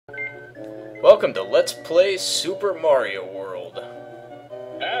Welcome to Let's Play Super Mario World.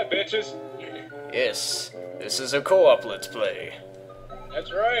 Ah, bitches. Yes, this is a co-op Let's Play.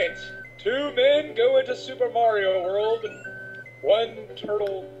 That's right. Two men go into Super Mario World. One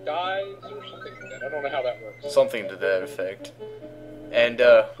turtle dies or something like that. I don't know how that works. Something to that effect. And,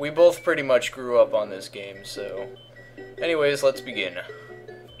 we both pretty much grew up on this game, so... Anyways, let's begin.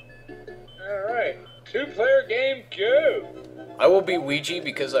 Alright. Two-player game, go! I will be Ouija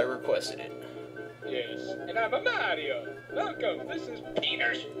because I requested it. Yes. And I'm a Mario. Welcome. This is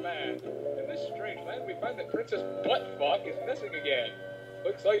Peter's Land. In this strange land, we find that Princess Buttfuck is missing again.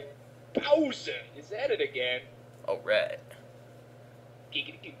 Looks like Bowser is at it again. Alright.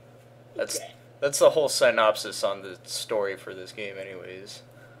 Giggity. That's the whole synopsis on the story for this game anyways.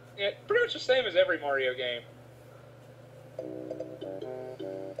 Yeah, pretty much the same as every Mario game.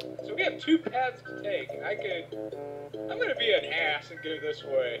 So we have two paths to take, and I'm gonna be an ass and go this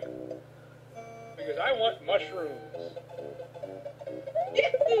way. Because I want mushrooms.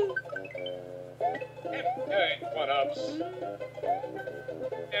 Yahoo! Alright, one-ups.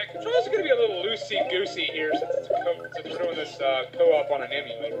 Yeah, controls are gonna be a little loosey-goosey here since we're doing this co-op on an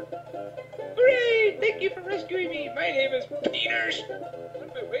emulator. Hooray! Thank you for rescuing me! My name is Peters! On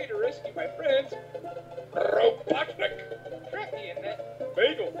my way to rescue my friends, Robotnik! Trap me in that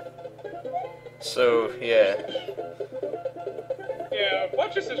bagel! So, yeah. Yeah,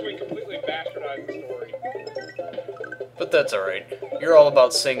 watch this as we completely bastardize the story. But that's alright. You're all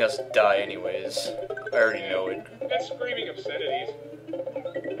about seeing us die anyways. I already know it. That's screaming obscenities.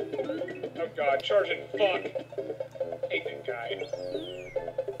 Oh god, charging fuck. Hate that guy.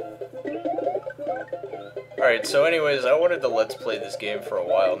 Alright, so anyways, I wanted to Let's Play this game for a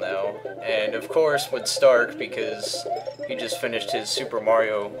while now. And of course with Stark, because he just finished his Super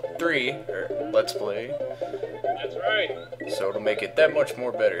Mario 3, or Let's Play. That's right. So it'll make it that much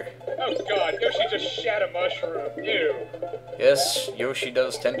more better. Oh god, Yoshi just shat a mushroom. Ew. Yes, Yoshi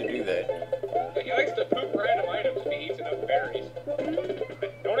does tend to do that. But he likes to poop random items if he eats enough berries.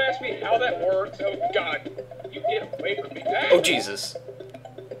 Don't ask me how that works. Oh god. You get away from me. Ah! Oh Jesus.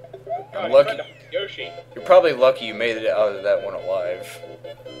 God, I'm lucky. he tried to- Yoshi. You're probably lucky you made it out of that one alive.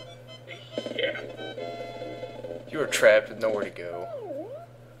 Yeah. You were trapped with nowhere to go.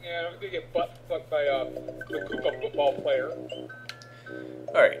 Yeah, I'm gonna get butt fucked by the Koopa football player.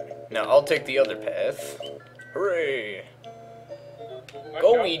 Alright, now I'll take the other path. Hooray!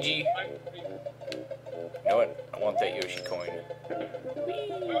 Go, Ouija! You know what? I want that Yoshi coin.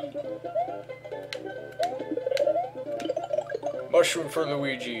 Mushroom for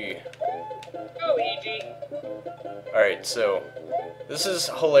Luigi! Go, Luigi! Alright, so... This is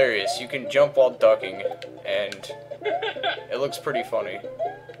hilarious. You can jump while ducking, and it looks pretty funny.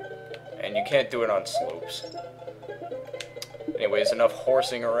 And you can't do it on slopes. Anyways, enough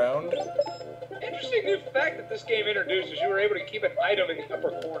horsing around. Interesting new fact that this game introduces, you were able to keep an item in the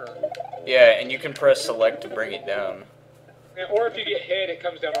upper corner. Yeah, and you can press select to bring it down. Yeah, or if you get hit, it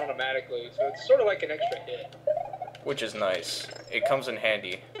comes down automatically, so it's sort of like an extra hit. Which is nice. It comes in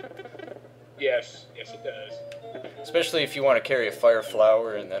handy. Yes, yes it does. Especially if you want to carry a fire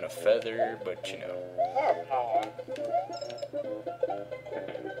flower and then a feather, but you know.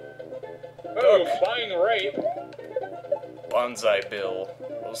 Oh, flying rape. Bonsai Bill.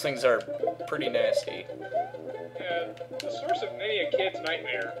 Those things are pretty nasty. Yeah, the source of many a kid's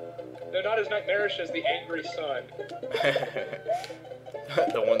nightmare. Though not as nightmarish as the angry sun.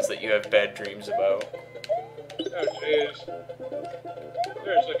 The ones that you have bad dreams about. Oh, jeez.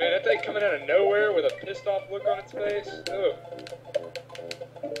 Seriously, man, that thing coming out of nowhere with a pissed off look on its face. Ugh.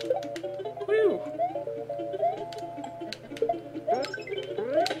 Woo!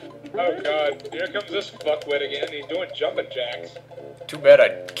 Oh god, here comes this fuckwit again. He's doing jumping jacks. Too bad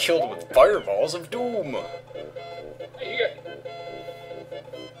I killed with fireballs of doom. Hey, you got...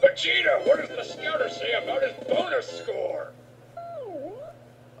 Vegeta, what does the scouter say about his bonus score?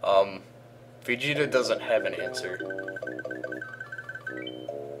 Vegeta doesn't have an answer.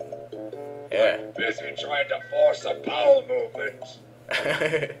 Yeah. Busy trying to force a bowel movement.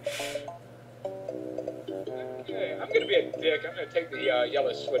 Okay, I'm gonna be a dick. I'm gonna take the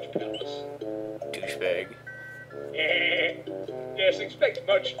yellow switch palace. Douchebag. Yes, expect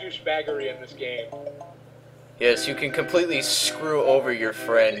much douchebaggery in this game. Yes, you can completely screw over your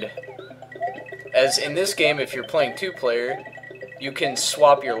friend. As in this game, if you're playing two-player, you can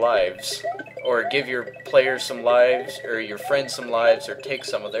swap your lives. Or give your player some lives, or your friend some lives, or take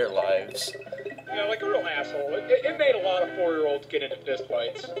some of their lives. Yeah, like a real asshole. It made a lot of 4-year-olds get into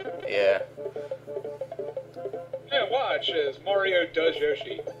fistfights. Yeah. Yeah, watch as Mario does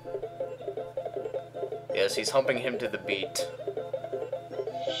Yoshi. Yes, he's humping him to the beat.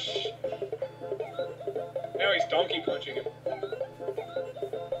 donkey punching him.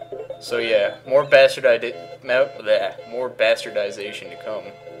 So yeah, more bastardization to come.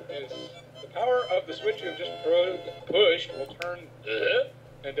 Yes. The power of the switch you have just pushed will turn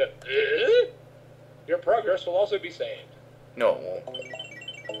into your progress will also be saved. No, it won't.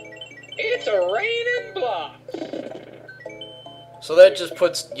 It's a raining blocks. So that just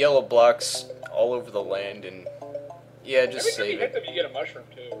puts yellow blocks all over the land, and yeah, just Every time you save hit it. them, you get a mushroom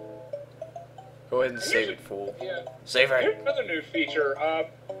too. Go ahead and save it, fool. Yeah. Save Here's it. another new feature.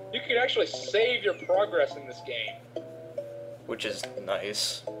 You can actually save your progress in this game. Which is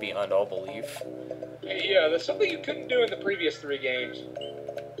nice, beyond all belief. Yeah, that's something you couldn't do in the previous 3 games.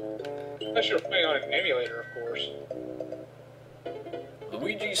 Unless you're playing on an emulator, of course.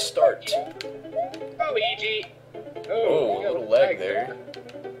 Luigi start. Luigi! Oh, a you got little lag there.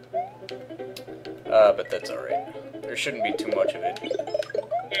 But that's alright. There shouldn't be too much of it.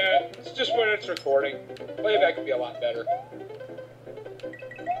 Yeah, it's just when it's recording. Playback could be a lot better.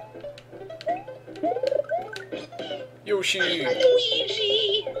 Yoshi!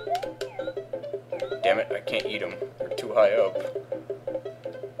 Luigi! Damn it, I can't eat them. They're too high up.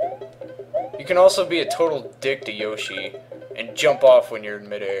 You can also be a total dick to Yoshi and jump off when you're in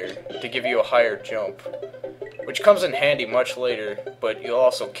midair to give you a higher jump. Which comes in handy much later, but you'll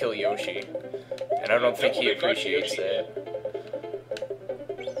also kill Yoshi. And I don't think he appreciates that.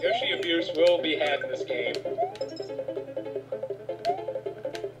 Yoshi abuse will be had in this game.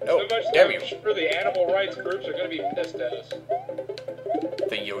 No, So much damn that you. I'm sure the animal rights groups are going to be pissed at us.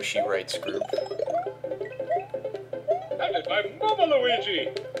 The Yoshi Rights group. That is my Mama Luigi!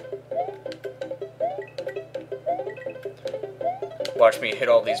 Watch me hit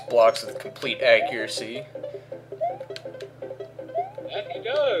all these blocks with complete accuracy. That he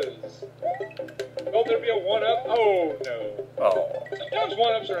does! Will there be a 1-up? Oh, no. Oh, Sometimes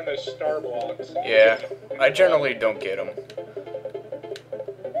 1-ups are in those star blocks. yeah. I generally don't get them.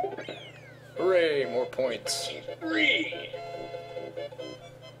 Hooray, more points. 3!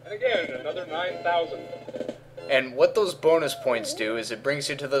 And again, another 9,000. And what those bonus points do is it brings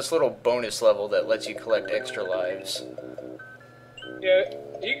you to this little bonus level that lets you collect extra lives. Yeah,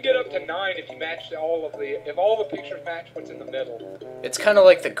 you can get up to 9 if you match if all the pictures match what's in the middle. It's kind of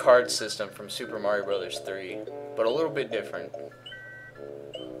like the card system from Super Mario Bros. 3, but a little bit different.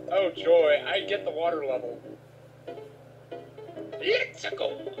 Oh joy, I get the water level. Let's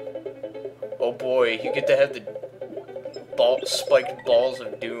go! Oh boy, you get to have the spiked balls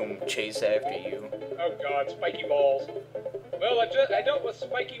of doom chase after you. Oh god, spiky balls. Well, I dealt with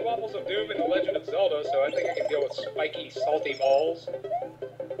spiky waffles of doom in The Legend of Zelda, so I think I can deal with spiky, salty balls.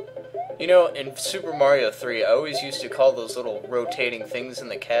 You know, in Super Mario 3, I always used to call those little rotating things in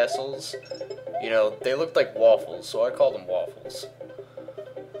the castles, you know, they looked like waffles, so I called them waffles.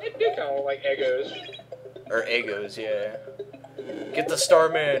 They do kind of look like Eggos. Or Eggos, yeah. Get the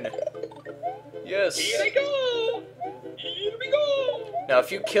Starman! Yes! Here they go! Here we go! Now,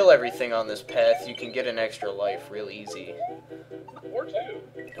 if you kill everything on this path, you can get an extra life real easy. Or 2.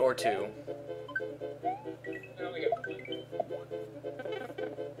 Or 2. I only get 1.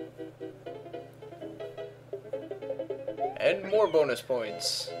 And more bonus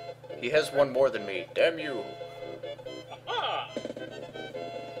points. He has one more than me. Damn you. Aha!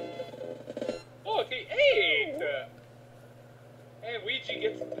 48! And Ouija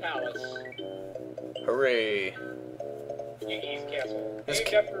gets the palace. Hooray. Iggy's castle. This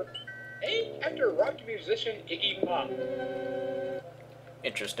Named after rock musician Iggy Pop.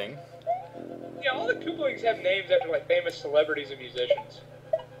 Interesting. Yeah, all the Koopalings have names after like famous celebrities and musicians.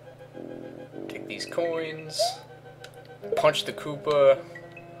 Take these coins. Punch the Koopa.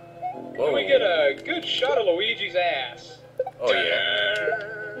 Whoa. And we get a good shot of Luigi's ass. Oh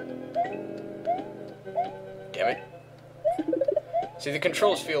yeah. Damn it. See, the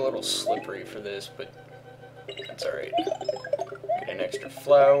controls feel a little slippery for this, but that's alright. Get an extra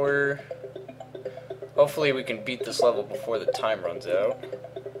flower. Hopefully we can beat this level before the time runs out.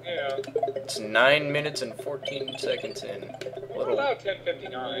 Yeah. It's 9 minutes and 14 seconds in. What about 10:59?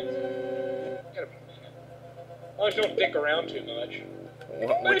 Gotta be a minute. As long as you don't dick around too much.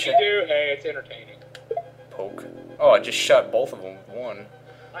 But Which if you do, hey, it's entertaining. poke? Oh, I just shot both of them with one.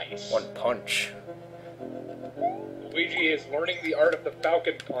 Nice. One punch. Luigi is learning the art of the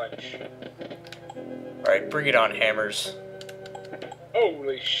Falcon Punch. Alright, bring it on, hammers.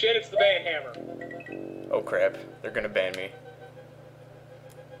 Holy shit, it's the band hammer. Oh crap, they're gonna ban me.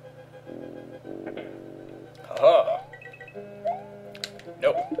 Haha.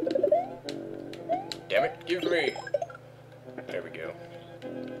 Nope. Damn it, give me. There we go.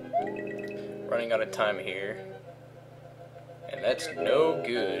 Running out of time here. And that's no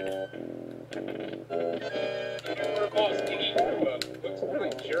good.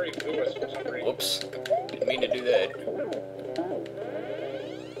 mean to do that.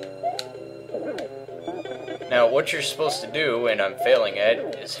 Now, what you're supposed to do, and I'm failing at,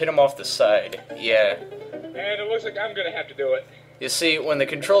 is hit him off the side. Yeah. And it looks like I'm gonna have to do it. You see, when the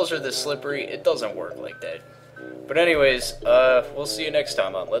controls are this slippery, it doesn't work like that. But anyways, we'll see you next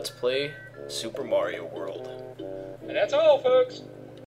time on Let's Play Super Mario World. And that's all, folks.